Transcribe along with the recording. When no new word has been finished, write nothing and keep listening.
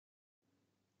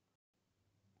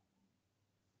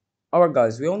Alright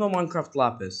guys, we all know Minecraft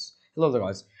Lapis. Hello there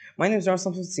guys, my name is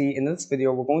Jar7C. In this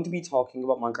video we're going to be talking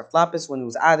about Minecraft Lapis, when it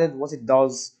was added, what it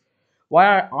does,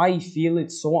 why I feel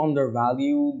it's so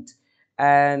undervalued,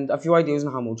 and a few ideas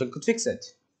on how Mojang could fix it.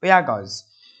 But yeah guys,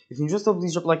 if you just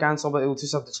please drop a like and sub, it will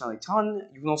just help the channel a ton.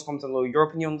 You can also comment down below your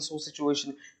opinion on this whole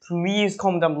situation. Please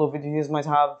comment down below what videos you might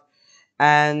have.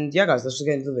 And yeah guys, let's just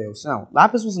get into the video. So now,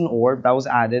 Lapis was an orb that was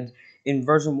added in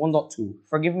version 1.2.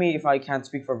 Forgive me if I can't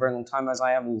speak for a very long time, as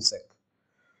I am a little sick.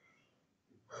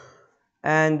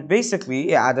 And basically,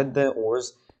 it added the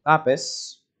ores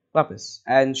Lapis.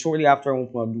 And shortly after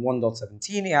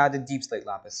 1.17, it added Deep Slate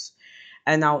Lapis.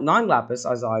 And now 9 Lapis,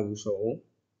 as I will show,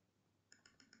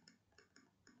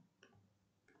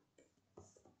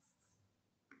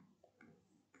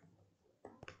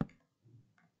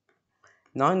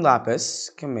 9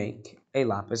 Lapis can make a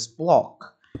Lapis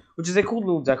block, which is a cool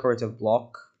little decorative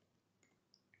block.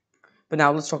 But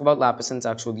now let's talk about Lapis and its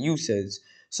actual uses.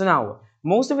 So now,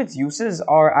 most of its uses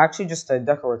are actually just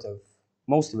decorative.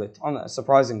 Most of it,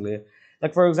 surprisingly.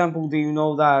 Like for example, do you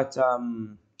know that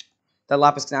that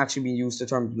Lapis can actually be used to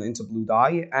turn into blue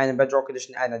dye? And in Bedrock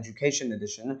Edition and Education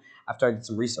Edition, after I did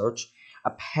some research,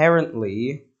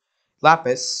 apparently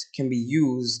Lapis can be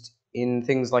used in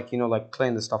things like, like clay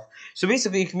and stuff. So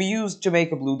basically, it can be used to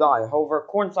make a blue dye. However,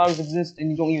 cornflowers exist, and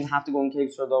you don't even have to go in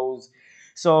caves for those.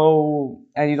 So,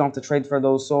 and you don't have to trade for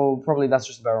those. So probably that's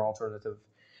just a better alternative.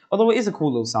 Although it is a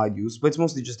cool little side use, but it's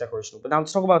mostly just decorational. But now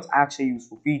let's talk about its actually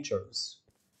useful features.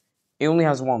 It only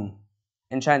has one,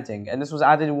 enchanting, and this was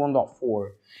added in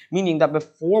 1.4, meaning that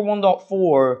before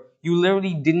 1.4, you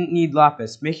literally didn't need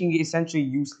Lapis, making it essentially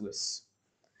useless.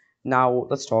 Now,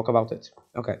 let's talk about it.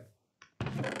 Okay,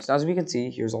 so as we can see,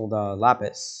 here's all the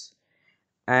Lapis.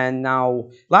 And now,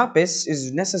 Lapis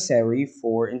is necessary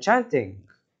for enchanting,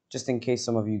 just in case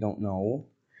some of you don't know.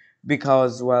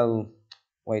 Because, well,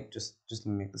 wait, just let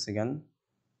me make this again.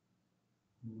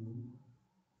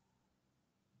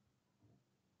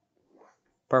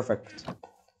 Perfect.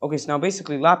 Okay, so now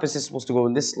basically Lapis is supposed to go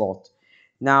in this slot.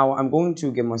 Now, I'm going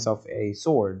to give myself a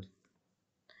sword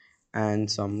and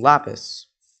some Lapis.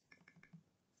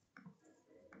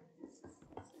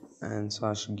 And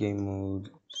slash game mode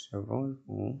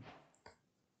survival.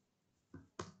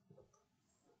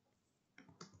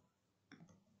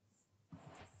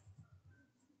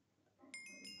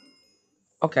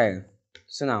 Okay,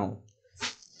 so now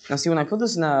see, when I put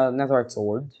this in a netherite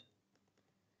sword,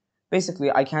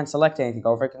 basically I can't select anything,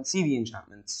 or if I can see the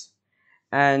enchantments.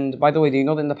 And by the way, do you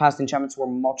know that in the past enchantments were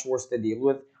much worse to deal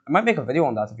with? I might make a video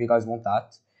on that if you guys want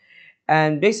that.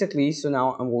 And basically, so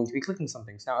now I'm going to be clicking some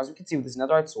things. Now, as you can see with this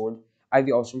netherite sword, I have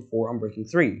the option for Unbreaking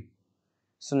 3.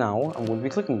 So now I'm going to be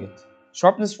clicking it.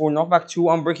 Sharpness 4, knockback 2,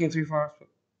 Unbreaking 3 for...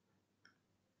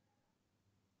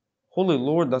 Holy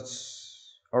lord,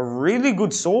 that's a really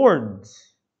good sword.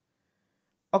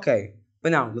 Okay,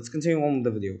 but now let's continue on with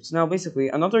the video. So now basically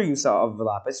another use of the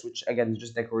Lapis, which again is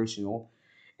just decorational,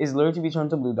 is literally to be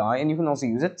turned to blue dye, and you can also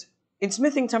use it in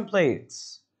smithing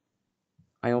templates.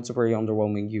 I know it's a very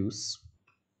underwhelming use.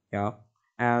 Yeah.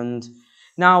 And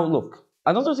now look,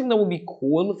 another thing that would be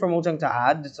cool for Mojang to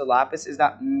add to Lapis is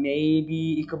that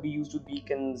maybe it could be used with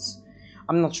beacons.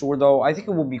 I'm not sure though. I think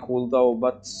it would be cool though,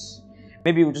 but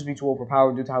maybe it would just be too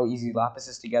overpowered due to how easy Lapis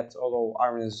is to get, although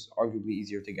iron is arguably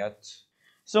easier to get.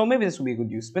 So maybe this would be a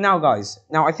good use. But now guys,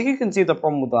 now I think you can see the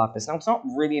problem with Lapis. Now it's not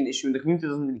really an issue, and the community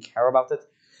doesn't really care about it.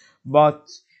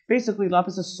 But basically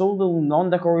Lapis has so little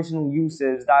non-decorational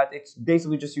uses that it's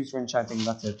basically just used for enchanting,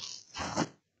 that's it.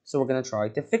 So we're going to try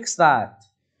to fix that.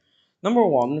 Number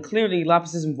 1, clearly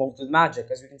Lapis is involved with magic,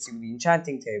 as we can see with the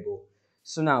enchanting table.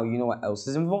 So now, you know what else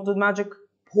is involved with magic?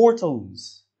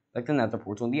 Portals. Like the nether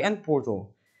portal and the end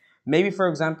portal. Maybe, for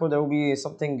example, there will be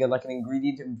something like an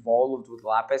ingredient involved with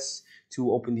Lapis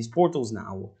to open these portals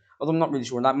now. Although I'm not really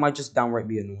sure, that might just downright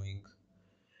be annoying.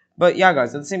 But yeah,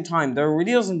 guys, at the same time, there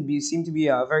really doesn't seem to be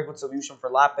a very good solution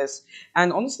for Lapis.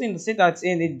 And honestly, in the state that it's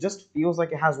in, it just feels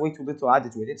like it has way too little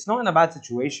added to it. It's not in a bad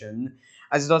situation,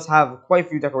 as it does have quite a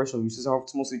few decorational uses. However,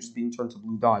 it's mostly just being turned to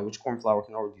blue dye, which cornflower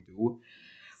can already do.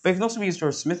 But it can also be used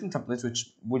for smithing templates,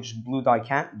 which blue dye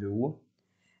can't do.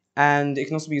 And it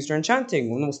can also be used for enchanting,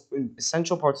 one of the most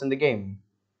essential parts in the game.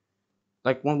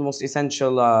 Like, one of the most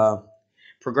essential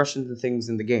progressions and things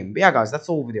in the game. But yeah, guys, that's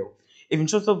the whole video. If you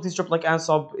enjoyed the video, please drop a like and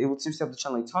sub. It would seriously help the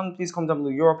channel a ton. Please comment down below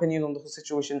your opinion on the whole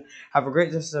situation. Have a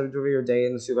great rest of your day,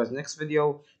 and I'll see you guys in the next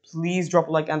video. Please drop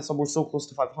a like and sub. We're so close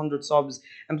to 500 subs.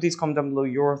 And please comment down below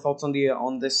your thoughts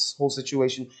on this whole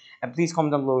situation. And please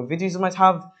comment down below what videos you might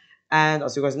have. And I'll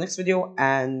see you guys in the next video.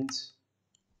 And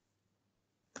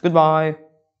goodbye.